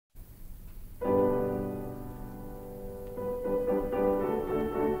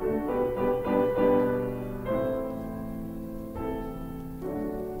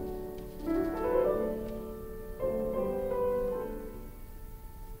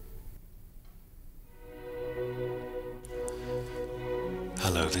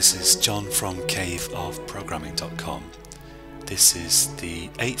Hello, this is John from caveofprogramming.com. This is the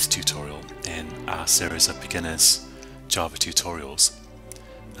 8th tutorial in our series of beginners Java tutorials,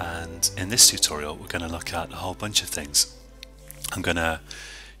 and in this tutorial we're going to look at a whole bunch of things. I'm going to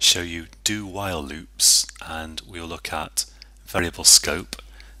show you do-while loops, and we'll look at variable scope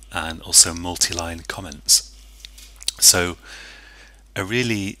and also multi-line comments. So a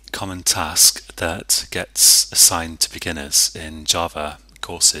really common task that gets assigned to beginners in Java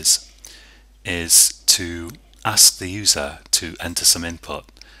courses is to ask the user to enter some input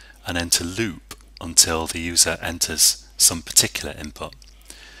and then to loop until the user enters some particular input.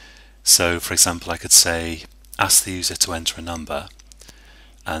 So for example, I could say ask the user to enter a number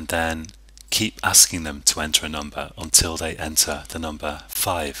and then keep asking them to enter a number until they enter the number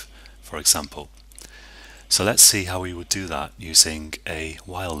 5, for example. So let's see how we would do that using a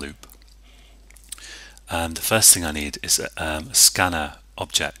while loop. The first thing I need is a scanner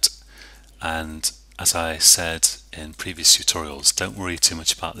object, and as I said in previous tutorials, don't worry too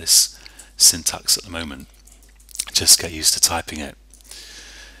much about this syntax at the moment, just get used to typing it.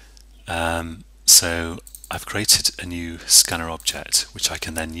 So I've created a new scanner object which I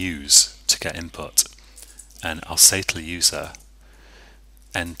can then use to get input, and I'll say to the user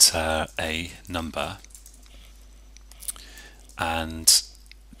enter a number, and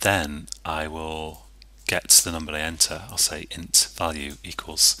then I will get the number they enter. I'll say int value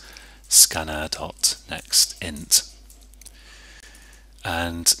equals scanner.nextInt,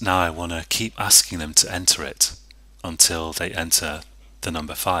 and now I want to keep asking them to enter it until they enter the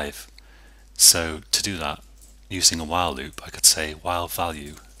number 5. So to do that, using a while loop, I could say while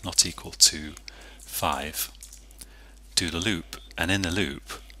value not equal to 5, do the loop, and in the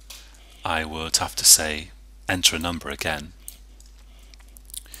loop I would have to say enter a number again,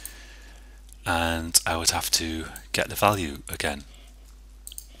 and I would have to get the value again.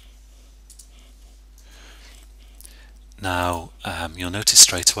 Now you'll notice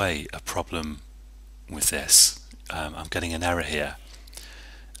straight away a problem with this. I'm getting an error here,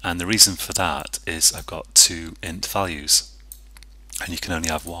 and the reason for that is I've got 2 int values and you can only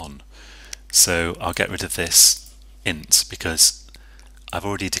have 1. So I'll get rid of this int because I've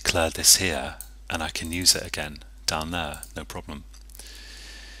already declared this here and I can use it again down there, no problem.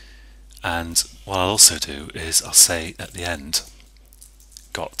 And what I'll also do is I'll say at the end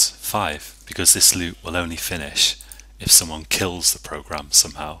got 5, because this loop will only finish if someone kills the program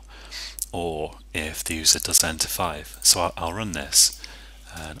somehow, or if the user does enter 5. So I'll run this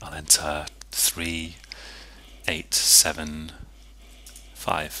and I'll enter 3, 8, 7,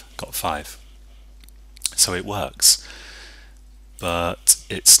 5, got 5. So it works, but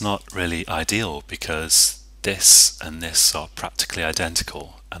it's not really ideal because this and this are practically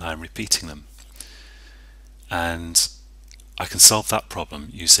identical and I'm repeating them. And I can solve that problem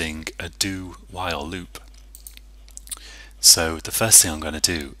using a do-while loop. So the first thing I'm going to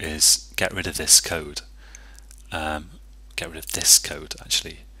do is get rid of this code, get rid of this code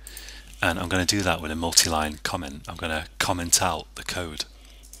actually, and I'm going to do that with a multi-line comment. I'm going to comment out the code,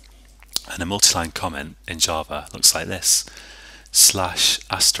 and a multi-line comment in Java looks like this.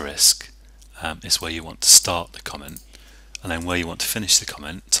 /* is where you want to start the comment, and then where you want to finish the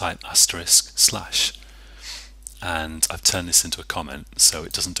comment, type */, and I've turned this into a comment so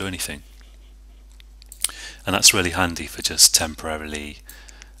it doesn't do anything. And that's really handy for just temporarily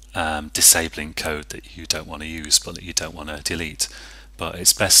disabling code that you don't want to use but that you don't want to delete. But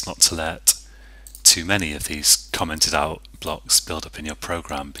it's best not to let too many of these commented out blocks build up in your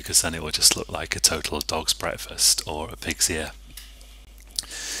program, because then it will just look like a total dog's breakfast or a pig's ear.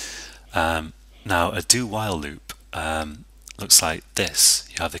 Now a do-while loop looks like this.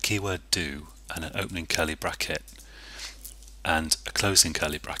 You have the keyword do and an opening curly bracket and a closing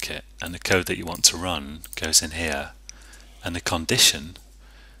curly bracket, and the code that you want to run goes in here, and the condition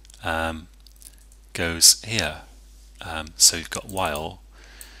goes here. So you've got while,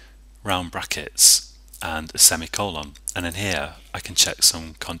 round brackets and a semicolon, and in here I can check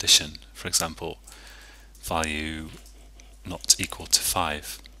some condition, for example value not equal to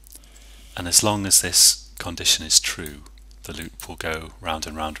 5, and as long as this condition is true the loop will go round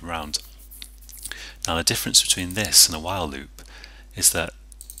and round and round. Now the difference between this and a while loop is that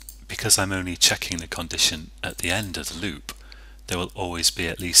because I'm only checking the condition at the end of the loop, there will always be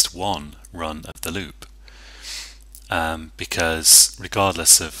at least one run of the loop, because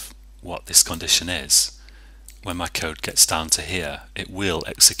regardless of what this condition is, when my code gets down to here it will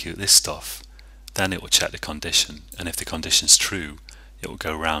execute this stuff, then it will check the condition, and if the condition is true it will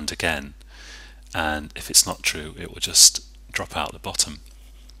go round again, and if it's not true it will just drop out the bottom.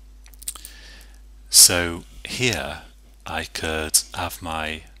 So here I could have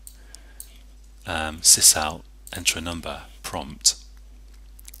my sysout enter a number prompt,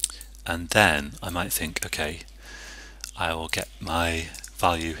 and then I might think, okay, I will get my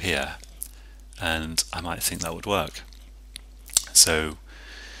value here, and I might think that would work. So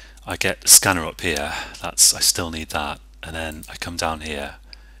I get scanner up here, I still need that, and then I come down here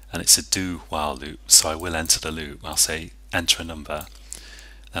and it's a do while loop, so I will enter the loop. I'll say enter a number,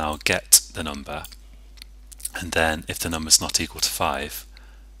 then I'll get the number, and then if the number is not equal to 5,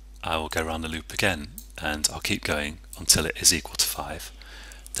 I will go around the loop again, and I'll keep going until it is equal to 5.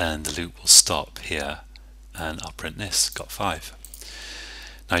 Then the loop will stop here, and I'll print this, got 5.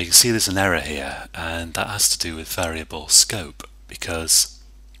 Now you can see there's an error here, and that has to do with variable scope, because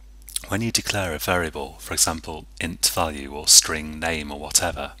when you declare a variable, for example int value or string name or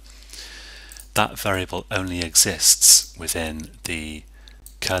whatever, that variable only exists within the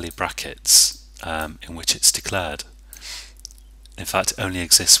curly brackets in which it's declared. In fact, it only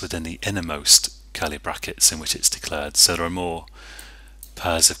exists within the innermost curly brackets in which it's declared. So there are more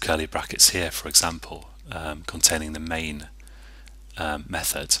pairs of curly brackets here, for example, containing the main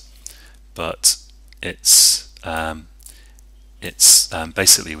method, but it's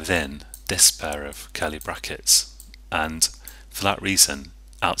basically within this pair of curly brackets, and for that reason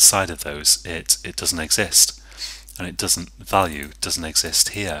outside of those it doesn't exist, and value doesn't exist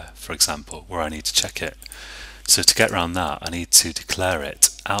here, for example, where I need to check it. So to get around that, I need to declare it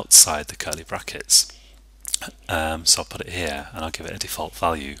outside the curly brackets. So I'll put it here and I'll give it a default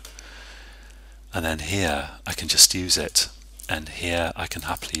value, and then here I can just use it, and here I can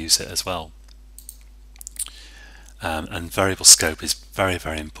happily use it as well. And variable scope is very,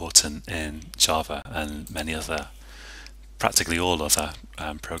 very important in Java and many other, practically all other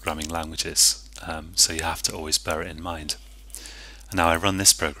programming languages, so you have to always bear it in mind. And now I run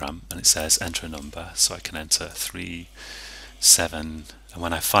this program and it says enter a number, so I can enter 3, 7, and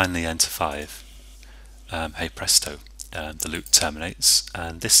when I finally enter 5, hey presto, the loop terminates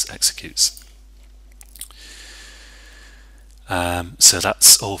and this executes. So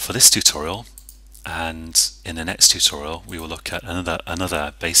that's all for this tutorial, and in the next tutorial we will look at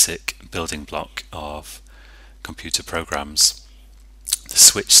another basic building block of computer programs, the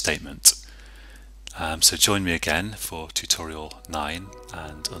switch statement. So join me again for tutorial 9,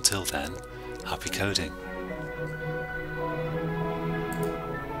 and until then, happy coding.